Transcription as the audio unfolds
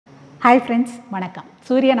Hi friends, வணக்கம்.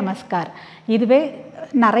 சூரிய நமஸ்கார். இதுவே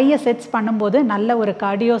நிறைய செட்ஸ் பண்ணும்போது நல்ல ஒரு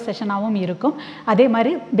கார்டியோ செஷனாகவும் இருக்கும். அதே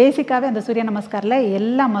மாதிரி பேசிக்காகவே அந்த சூரிய நமஸ்காரில்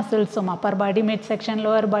எல்லா மசில்ஸும் அப்பர் பாடி, மிட் செக்ஷன்,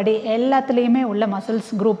 லோவர் பாடி எல்லாத்துலேயுமே உள்ள மசில்ஸ்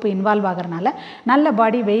குரூப் இன்வால்வ் ஆகிறனால நல்ல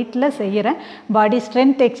பாடி வெயிட்டில் செய்கிற பாடி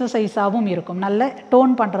ஸ்ட்ரென்த் எக்ஸசைஸாகவும் இருக்கும். நல்ல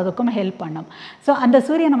டோன் பண்ணுறதுக்கும் ஹெல்ப் பண்ணும். ஸோ அந்த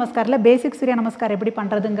சூரிய நமஸ்காரில் பேசிக் சூரிய நமஸ்கார் எப்படி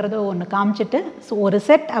பண்ணுறதுங்கிறது ஒன்று காமிச்சிட்டு ஒரு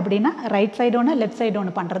செட் அப்படின்னா ரைட் சைடு ஒன்று லெஃப்ட் சைடு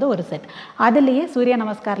ஒன்று பண்ணுறது ஒரு செட். அதுலேயே சூரிய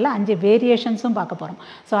நமஸ்காரில் 5 வேரியேஷன்ஸும் பார்க்க போகிறோம்.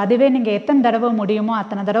 ஸோ அதுவே நீங்கள் எத்தனை தடவை முடியுமோ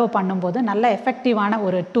அத்தனை தடவை பண்ணும்போது நல்ல எஃபெக்டிவான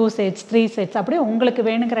ஒரு 2 செட்ஸ் 3 செட்ஸ் அப்படியே உங்களுக்கு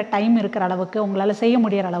வேணுங்கிற டைம் இருக்கிற அளவுக்கு உங்களால் செய்ய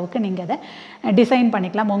முடிகிற அளவுக்கு நீங்கள் அதை டிசைன்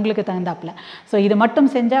பண்ணிக்கலாம் உங்களுக்கு தகுந்தாப்பில். ஸோ இது மட்டும்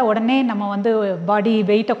செஞ்சால் உடனே நம்ம வந்து பாடி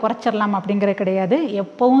வெயிட்டை குறைச்சிடலாம் அப்படிங்கிறது கிடையாது.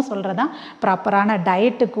 எப்போவும் சொல்கிறதா ப்ராப்பரான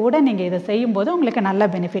டயட்டு கூட நீங்கள் இதை செய்யும்போது உங்களுக்கு நல்ல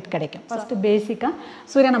பெனிஃபிட் கிடைக்கும். ஃபஸ்ட்டு பேசிக்காக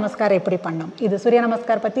சூரிய நமஸ்கார் எப்படி பண்ணோம், இது சூரிய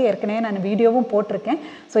நமஸ்கார் பற்றி ஏற்கனவே நான் வீடியோவும் போட்டிருக்கேன்.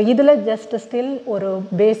 ஸோ இதில் ஜஸ்ட் ஸ்டில் ஒரு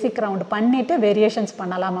பேசிக் ரவுண்ட் பண்ணிவிட்டு வேரியேஷன்ஸ்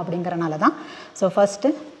பண்ணலாம் அப்படிங்கிறனால தான். So first,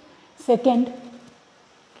 second,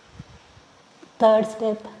 third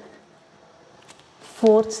step,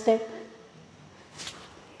 fourth step,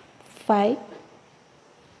 5,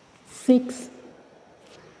 6,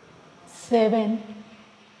 7,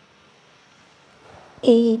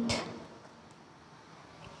 8,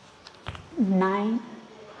 9,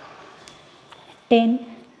 10,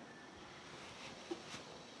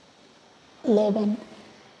 11,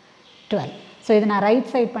 12. So இது நான் ரைட்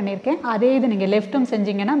சைட் பண்ணியிருக்கேன். அதே இது நீங்கள் லெஃப்ட்டும்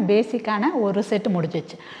செஞ்சிங்கன்னா பேசிக்கான ஒரு செட்டு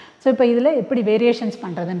முடிஞ்சிச்சு. ஸோ இப்போ இதில் எப்படி வேரியேஷன்ஸ்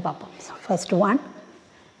பண்ணுறதுன்னு பார்ப்போம். So first 1,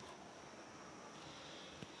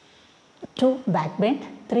 2 back bend,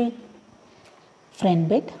 3 front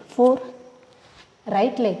bend, 4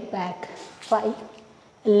 right leg back, 5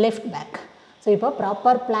 left back. So இப்போ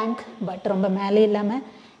ப்ராப்பர் பிளாங்க், பட் ரொம்ப மேலே இல்லாமல்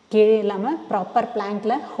கீழே இல்லாமல் ப்ராப்பர்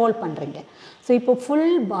பிளாங்கில் ஹோல்ட் பண்ணுறீங்க. ஸோ இப்போ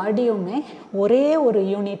ஃபுல் பாடியுமே ஒரே ஒரு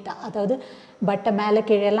யூனிட்டாக, அதாவது பட்டை மேலே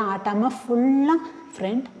கீழெல்லாம் ஆட்டாமல் ஃபுல்லாக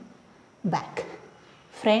front back,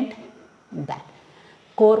 front back,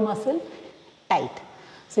 core muscle tight.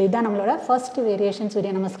 So இதுதான் நம்மளோட ஃபர்ஸ்ட் வேரியேஷன்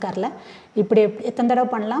சூரிய நமஸ்காரில். இப்படி எத்தனை தடவை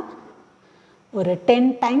பண்ணலாம், ஒரு 10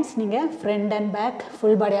 டைம்ஸ் நீங்கள் front and bag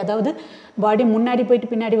full body, அதாவது பாடி முன்னாடி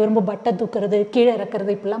போயிட்டு பின்னாடி வரும்போது பட்டை தூக்குறது கீழே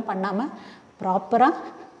இறக்குறது இப்படிலாம் பண்ணாமல்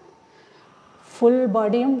ப்ராப்பராக ஃபுல்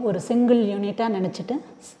பாடியும் ஒரு சிங்கிள் யூனிட்டாக நினச்சிட்டு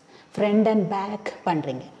ஃப்ரண்ட் அண்ட் பேக்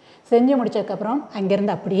பண்ணுறீங்க. செஞ்சு முடிச்சதுக்கப்புறம்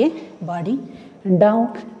அங்கேருந்து அப்படியே பாடி டவுன்.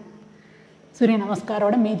 சூரிய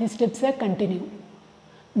நமஸ்காரோட மீதி ஸ்டெப்ஸை continue.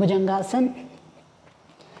 Bhujangasana,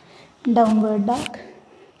 downward talk,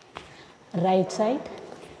 right side,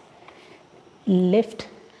 left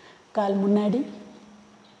கால் முன்னாடி,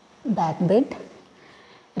 பேக் பெண்ட்,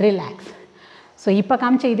 ரிலாக்ஸ். ஸோ இப்போ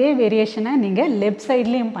காமிச்ச இதே வேரியேஷனை நீங்கள் லெஃப்ட்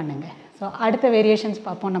சைட்லேயும் பண்ணுங்கள். ஸோ அடுத்த வேரியேஷன்ஸ்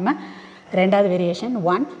பார்ப்போம். நம்ம ரெண்டாவது variation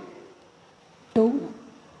 1, 2,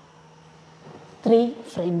 3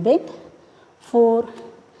 front bend, 4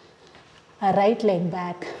 right leg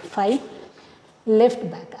back, 5 left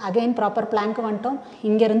back. Again proper blank வந்துட்டோம்.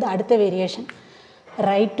 இங்கேருந்து அடுத்த variation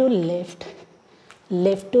right to left,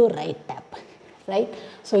 left to right tape, right.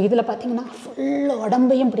 So இதில் பார்த்தீங்கன்னா ஃபுல்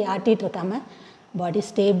உடம்பையும் இப்படி ஆட்டிகிட்டு இருக்காமல் பாடி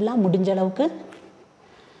ஸ்டேபிளாக முடிஞ்ச அளவுக்கு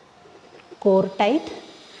core tight,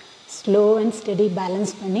 slow and steady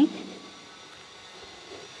balance பண்ணி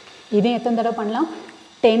இதையும் எத்தனை தடவை பண்ணலாம்,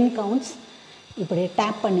 10 கவுண்ட்ஸ் இப்படி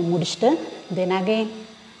டேப் பண்ணி முடிச்சுட்டு தென் அகைன்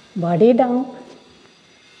பாடி down,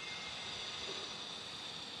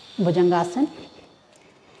 bhujangasana,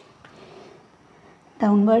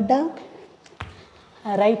 downward talk,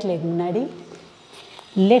 right leg முன்னாடி,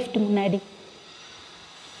 லெஃப்ட் முன்னாடி,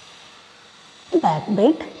 back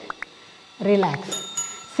bend, relax.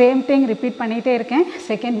 Same thing repeat பண்ணிகிட்டே இருக்கேன்.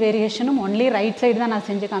 செகண்ட் வேரியேஷனும் ஒன்லி ரைட் சைடு தான் நான்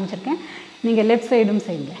செஞ்சு காமிச்சிருக்கேன். நீங்கள் லெஃப்ட் சைடும்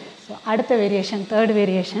செய்யுங்க. ஸோ அடுத்த variation, third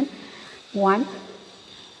variation 1,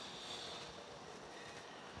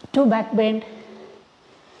 2 back bend,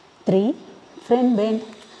 3 front bend,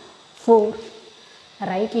 4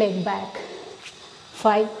 right leg back,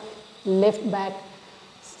 5 left back.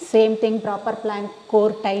 Same thing, proper blank,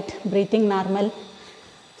 core tight, breathing normal.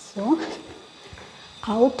 So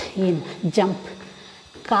out in jump,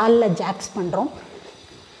 காலில் ஜாக்ஸ் பண்ணுறோம்.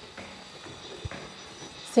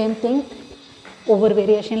 சேம் திங் ஒவ்வொரு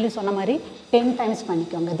வேரியேஷன்லையும் சொன்ன மாதிரி 10 டைம்ஸ்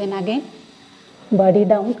பண்ணிக்கோங்க. தென் அகெயின் பாடி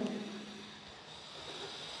down,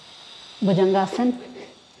 bhujangasana,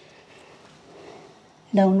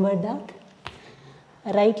 downward talk,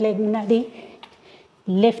 right leg முன்னாடி,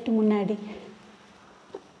 left முன்னாடி,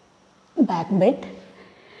 back bend,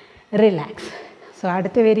 relax. So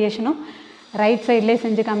அடுத்த வேரியேஷனும் right சைட்லேயே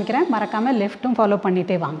செஞ்சு காமிக்கிறேன். மறக்காமல் லெஃப்ட்டும் ஃபாலோ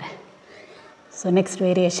பண்ணிகிட்டே வாங்க. So next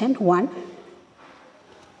variation 1,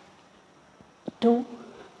 2,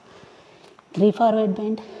 3 forward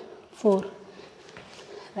bend, 4.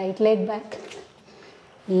 Right leg back,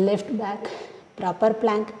 left back, proper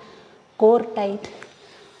plank, core tight.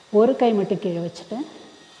 ஒரு கை மட்டும் கீழே வச்சுட்டு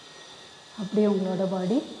அப்படியே உங்களோட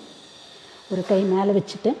பாடி ஒரு கை மேலே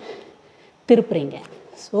வச்சுட்டு திருப்புறீங்க.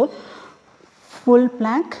 ஸோ ஃபுல்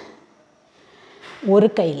பிளாங்க் ஒரு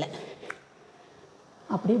கையில்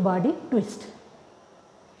அப்படியே பாடி ட்விஸ்ட்.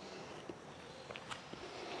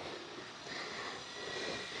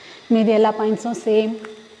 மீதி எல்லா பாயிண்ட்ஸும் சேம்.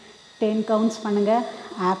 10 கவுண்ட்ஸ் பண்ணுங்கள்.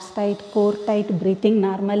 Apps tight, core tight, breathing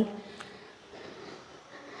normal.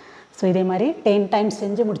 So இதே மாதிரி 10 டைம்ஸ்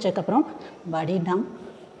செஞ்சு முடிச்சதுக்கப்புறம் பாடி down,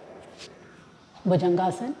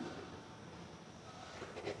 bhujangasana,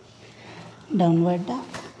 downward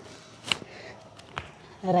talk,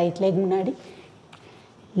 right leg முன்னாடி,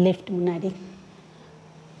 லெஃப்ட் முன்னாடி,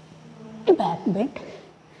 பேக் பெண்ட்,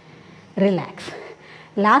 ரிலாக்ஸ்.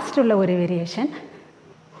 லாஸ்ட் உள்ள ஒரு variation.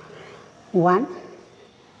 1,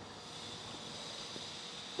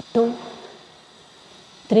 2,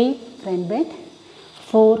 3 front bend,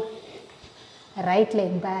 4 right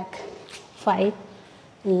leg back, 5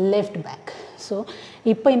 left back. So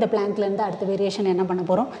இப்போ இந்த பிளாங்க்லேருந்து அடுத்த வேரியேஷன் என்ன பண்ண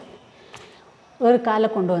போகிறோம், ஒரு காலை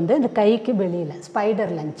கொண்டு வந்து இந்த கைக்கு வெளியில்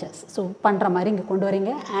ஸ்பைடர் லஞ்சஸ். ஸோ பண்ணுற மாதிரி இங்கே கொண்டு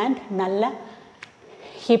வரீங்க. அண்ட் நல்லா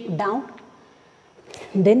ஹிப் டவுன்,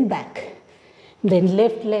 தென் பேக், தென்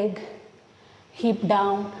லெஃப்ட் லெக், ஹிப்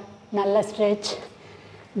டவுன், நல்ல ஸ்ட்ரெச்,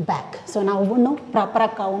 பேக். ஸோ நான் ஒவ்வொன்றும்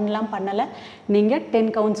ப்ராப்பராக கவுண்ட்லாம் பண்ணலை. நீங்கள் 10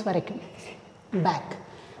 கவுண்ட்ஸ் வரைக்கும் பேக்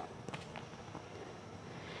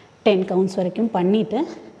 10 கவுண்ட்ஸ் வரைக்கும் பண்ணிவிட்டு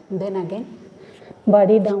தென் அகெயின்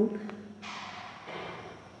பாடி down,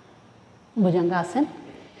 bhujangasana,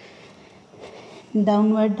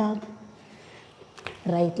 downward talk,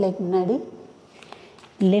 right leg முன்னாடி,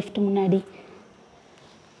 லெஃப்ட் முன்னாடி,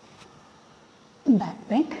 back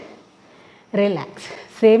bend, relax.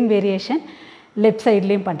 Same variation left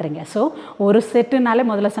சைட்லேயும் பண்ணுறீங்க. ஸோ ஒரு செட்டுனாலே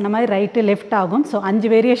முதல்ல சொன்ன மாதிரி ரைட்டு லெஃப்ட் ஆகும். ஸோ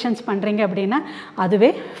 5 வேரியேஷன்ஸ் பண்ணுறீங்க அப்படின்னா அதுவே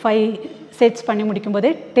 5 செட்ஸ் பண்ணி முடிக்கும்போதே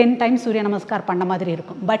 10 டைம்ஸ் சூரிய நமஸ்கார் பண்ண மாதிரி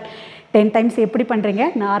இருக்கும். பட் 10 டைம்ஸ் எப்படி பண்ணுறீங்க,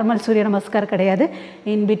 நார்மல் சூரிய நமஸ்கார் கிடையாது.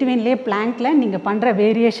 இன் பிட்வீன்லேயே பிளாங்க்கில் நீங்கள் பண்ணுற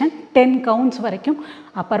வேரியேஷன் 10 கவுண்ட்ஸ் வரைக்கும்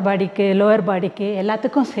அப்பர் பாடிக்கு, லோவர் பாடிக்கு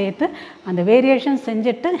எல்லாத்துக்கும் சேர்த்து அந்த வேரியேஷன்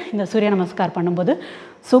செஞ்சுட்டு இந்த சூரிய நமஸ்கார் பண்ணும்போது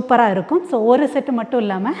சூப்பராக இருக்கும். ஸோ ஒரு செட்டு மட்டும்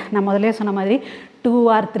இல்லாமல் நான் முதலே சொன்ன மாதிரி 2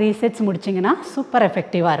 or 3 செட்ஸ் முடிச்சிங்கன்னா சூப்பர்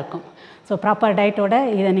எஃபெக்டிவாக இருக்கும். ஸோ ப்ராப்பர் டயட்டோட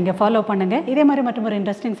இதை நீங்கள் ஃபாலோ பண்ணுங்கள். இதே மாதிரி மற்றும் ஒரு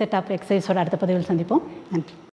இன்ட்ரெஸ்டிங் செட் ஆஃப் எக்ஸசைஸோட அடுத்த பதிவில் சந்திப்போம். நன்றி.